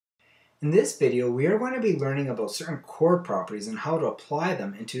In this video, we are going to be learning about certain chord properties and how to apply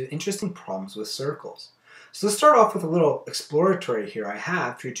them into interesting problems with circles. So let's start off with a little exploratory here I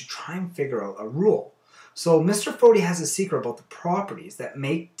have for you to try and figure out a rule. So Mr. Foti has a secret about the properties that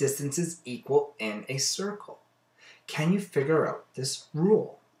make distances equal in a circle. Can you figure out this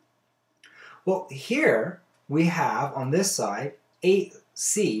rule? Well, here we have on this side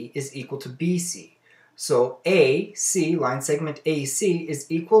AC is equal to BC. So AC, line segment AC, is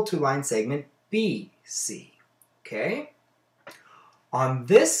equal to line segment BC. Okay? On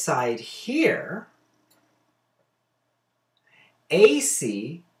this side here,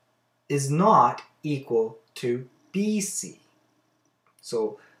 AC is not equal to BC.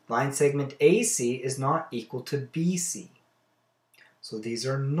 So line segment AC is not equal to BC. So these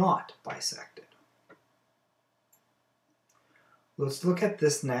are not bisected. Let's look at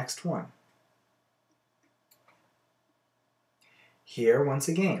this next one. Here, once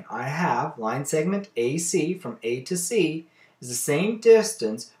again, I have line segment AC from A to C is the same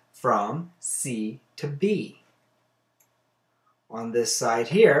distance from C to B. On this side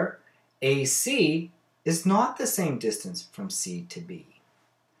here, AC is not the same distance from C to B.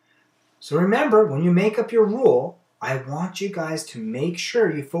 So remember, when you make up your rule, I want you guys to make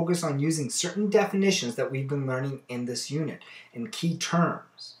sure you focus on using certain definitions that we've been learning in this unit and key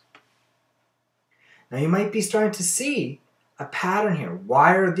terms. Now you might be starting to see a pattern here.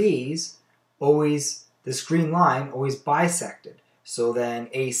 Why are these always, this green line, always bisected? So then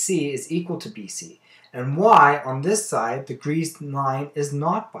AC is equal to BC. And why on this side the green line is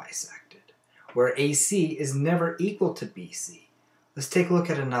not bisected, where AC is never equal to BC. Let's take a look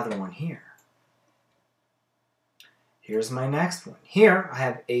at another one here. Here's my next one. Here I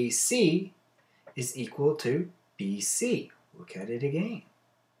have AC is equal to BC. Look at it again.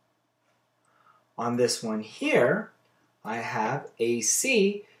 On this one here, I have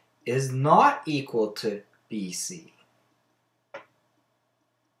AC is not equal to BC.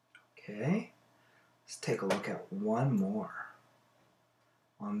 Okay, let's take a look at one more.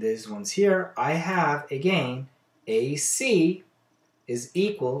 On these ones here, I have, again, AC is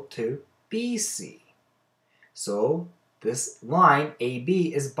equal to BC. So this line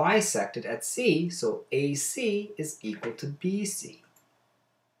AB is bisected at C, so AC is equal to BC.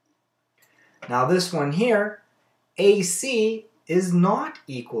 Now this one here, AC is not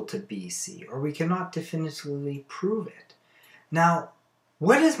equal to BC, or we cannot definitively prove it. Now,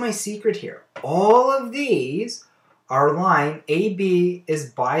 what is my secret here? All of these are line AB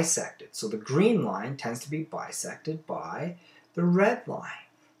is bisected. So the green line tends to be bisected by the red line.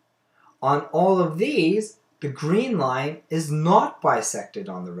 On all of these, the green line is not bisected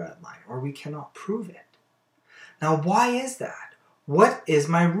on the red line, or we cannot prove it. Now, why is that? What is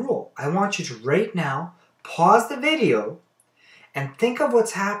my rule? I want you to right now pause the video and think of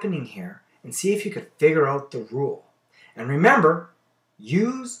what's happening here and see if you could figure out the rule. And remember,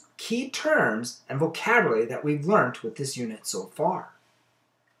 use key terms and vocabulary that we've learned with this unit so far.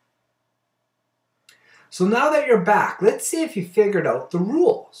 So now that you're back, let's see if you figured out the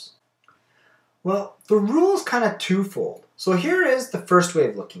rules. Well, the rule is kind of twofold. So here is the first way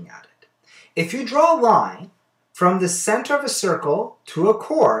of looking at it. If you draw a line from the center of a circle to a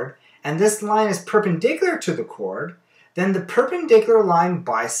chord, and this line is perpendicular to the chord, then the perpendicular line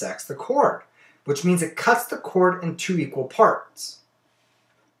bisects the chord, which means it cuts the chord in two equal parts.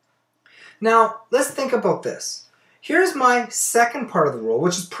 Now, let's think about this. Here's my second part of the rule,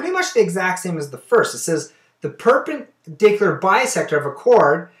 which is pretty much the exact same as the first. It says the perpendicular bisector of a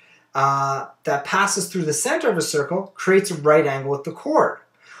chord that passes through the center of a circle creates a right angle with the chord.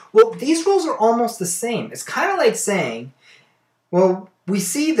 Well, these rules are almost the same. It's kind of like saying, well, we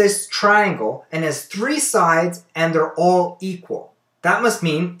see this triangle and it has three sides and they're all equal. That must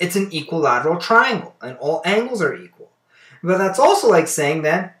mean it's an equilateral triangle and all angles are equal. But that's also like saying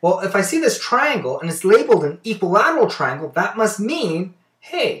then, well, if I see this triangle and it's labeled an equilateral triangle, that must mean,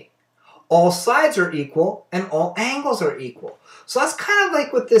 hey, all sides are equal and all angles are equal. So that's kind of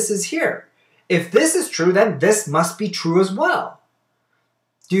like what this is here. If this is true, then this must be true as well.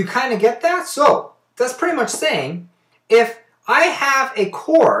 Do you kind of get that? So that's pretty much saying, if I have a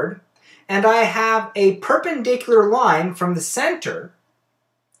chord and I have a perpendicular line from the center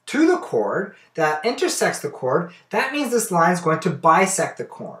to the chord that intersects the chord, that means this line is going to bisect the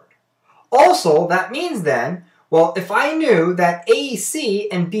chord. Also, that means then, well, if I knew that AC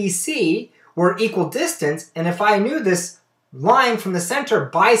and BC were equal distance, and if I knew this line from the center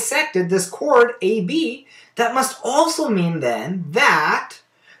bisected this chord AB, that must also mean then that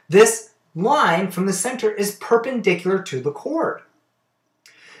this line from the center is perpendicular to the chord.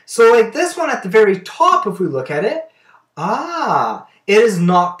 So like this one at the very top, if we look at it, it is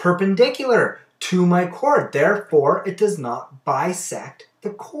not perpendicular to my chord. Therefore, it does not bisect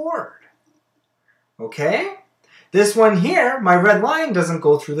the chord. Okay? This one here, my red line doesn't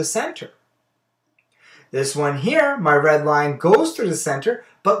go through the center. This one here, my red line goes through the center,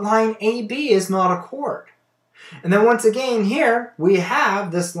 but line AB is not a chord. And then once again here, we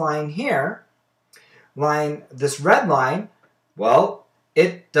have this line here, this red line, well,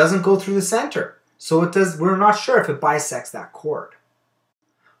 it doesn't go through the center. So we're not sure if it bisects that chord.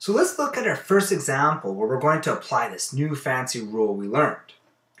 So let's look at our first example where we're going to apply this new fancy rule we learned.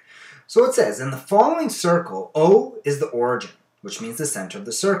 So it says, in the following circle, O is the origin, which means the center of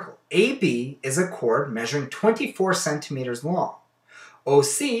the circle. AB is a chord measuring 24 centimeters long.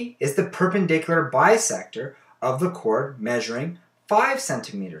 OC is the perpendicular bisector of the chord measuring 5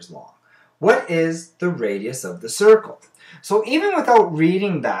 centimeters long. What is the radius of the circle? So even without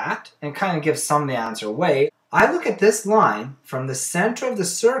reading that, and kind of give some of the answer away, I look at this line from the center of the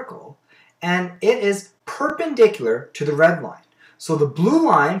circle, and it is perpendicular to the red line. So the blue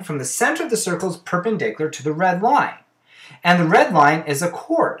line from the center of the circle is perpendicular to the red line. And the red line is a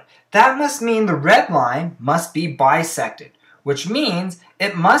chord. That must mean the red line must be bisected, which means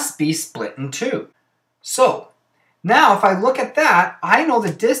it must be split in two. So now if I look at that, I know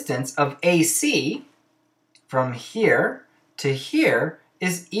the distance of AC from here to here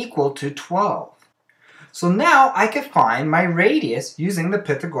is equal to 12. So now I can find my radius using the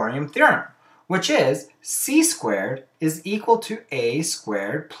Pythagorean theorem, which is c squared is equal to a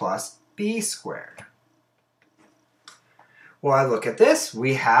squared plus b squared. Well, I look at this,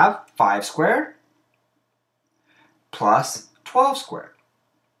 we have 5 squared plus 12 squared.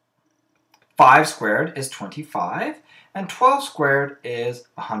 5 squared is 25, and 12 squared is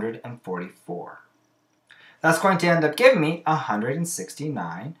 144. That's going to end up giving me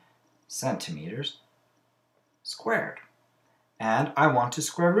 169 centimeters squared. And I want to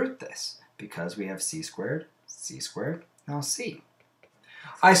square root this because we have c squared, now c.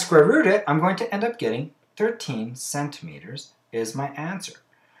 I square root it, I'm going to end up getting 13 centimeters is my answer.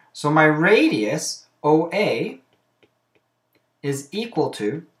 So my radius, OA, is equal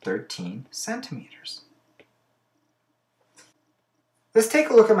to 13 centimeters. Let's take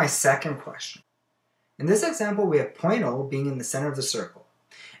a look at my second question. In this example, we have point O being in the center of the circle,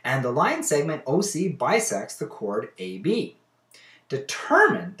 and the line segment OC bisects the chord AB.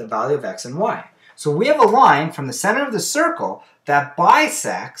 Determine the value of x and y. So we have a line from the center of the circle that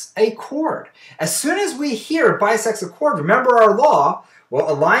bisects a chord. As soon as we hear bisects a chord, remember our law,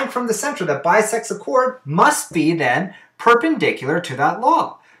 well, a line from the center that bisects a chord must be then perpendicular to that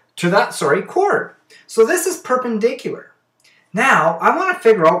chord. So this is perpendicular. Now, I want to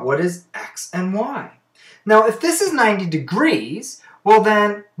figure out what is x and y. Now, if this is 90 degrees, well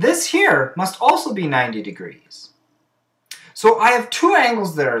then this here must also be 90 degrees. So I have two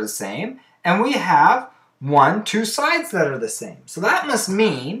angles that are the same, and we have two sides that are the same. So that must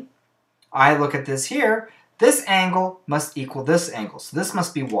mean, I look at this here, this angle must equal this angle. So this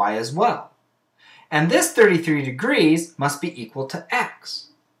must be y as well. And this 33 degrees must be equal to x.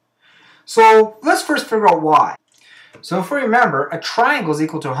 So let's first figure out y. So if we remember, a triangle is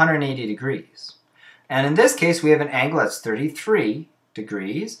equal to 180 degrees. And in this case, we have an angle that's 33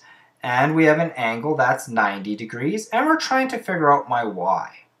 degrees, and we have an angle that's 90 degrees, and we're trying to figure out my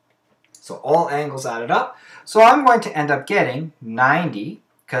y. So all angles added up. So I'm going to end up getting 90,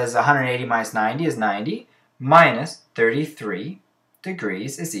 because 180 minus 90 is 90, minus 33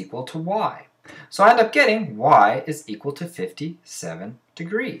 degrees is equal to y. So I end up getting y is equal to 57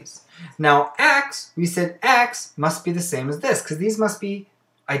 degrees. Now x, we said x must be the same as this, because these must be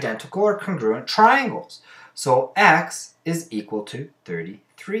identical or congruent triangles. So x is equal to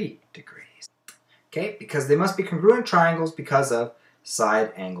 33 degrees. Okay, because they must be congruent triangles because of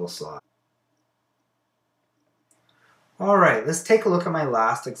side angle slide. Alright, let's take a look at my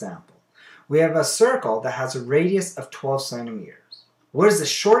last example. We have a circle that has a radius of 12 centimeters. What is the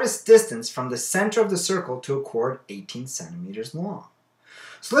shortest distance from the center of the circle to a chord 18 centimeters long?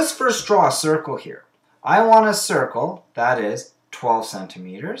 So let's first draw a circle here. I want a circle that is 12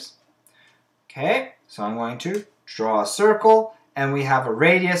 centimeters. Okay, so I'm going to draw a circle, and we have a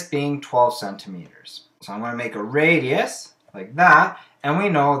radius being 12 centimeters. So I'm going to make a radius like that, and we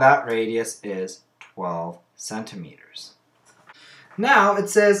know that radius is 12 centimeters. Now it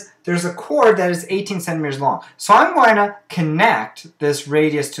says there's a chord that is 18 centimeters long. So I'm going to connect this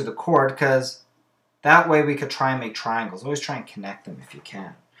radius to the chord, because that way we could try and make triangles. Always try and connect them if you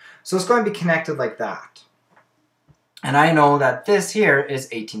can. So it's going to be connected like that. And I know that this here is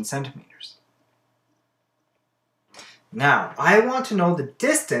 18 centimeters. Now, I want to know the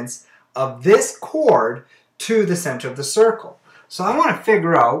distance of this chord to the center of the circle. So I want to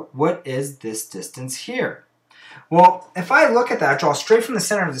figure out what is this distance here. Well, if I look at that, draw straight from the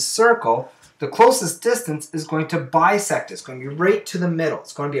center of the circle, the closest distance is going to bisect. It's going to be right to the middle.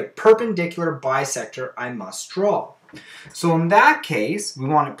 It's going to be a perpendicular bisector I must draw. So in that case, we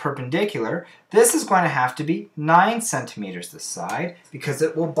want it perpendicular. This is going to have to be 9 centimeters this side because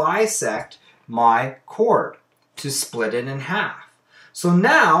it will bisect my chord to split it in half. So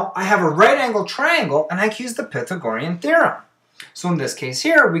now I have a right angle triangle and I can use the Pythagorean theorem. So in this case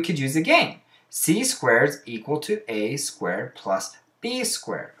here, we could use again. C squared is equal to A squared plus B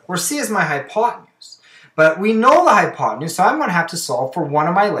squared, where C is my hypotenuse. But we know the hypotenuse, so I'm going to have to solve for one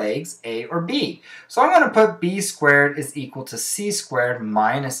of my legs, A or B. So I'm going to put B squared is equal to C squared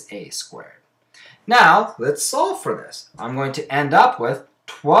minus A squared. Now, let's solve for this. I'm going to end up with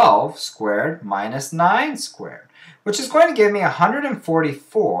 12 squared minus 9 squared, which is going to give me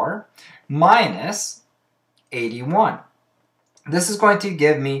 144 minus 81. This is going to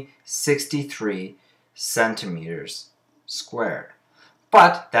give me 63 centimeters squared.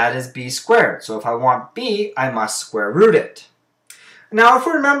 But that is B squared, so if I want B, I must square root it. Now, if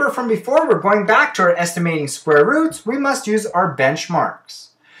we remember from before, we're going back to our estimating square roots, we must use our benchmarks.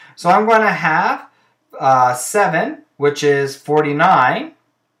 So I'm going to have 7, which is 49,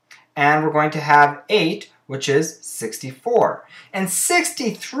 and we're going to have 8, which is 64. And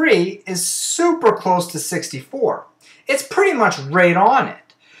 63 is super close to 64. It's pretty much right on it.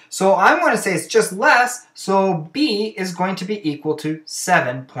 So I'm going to say it's just less, so B is going to be equal to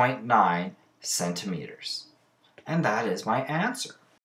 7.9 centimeters. And that is my answer.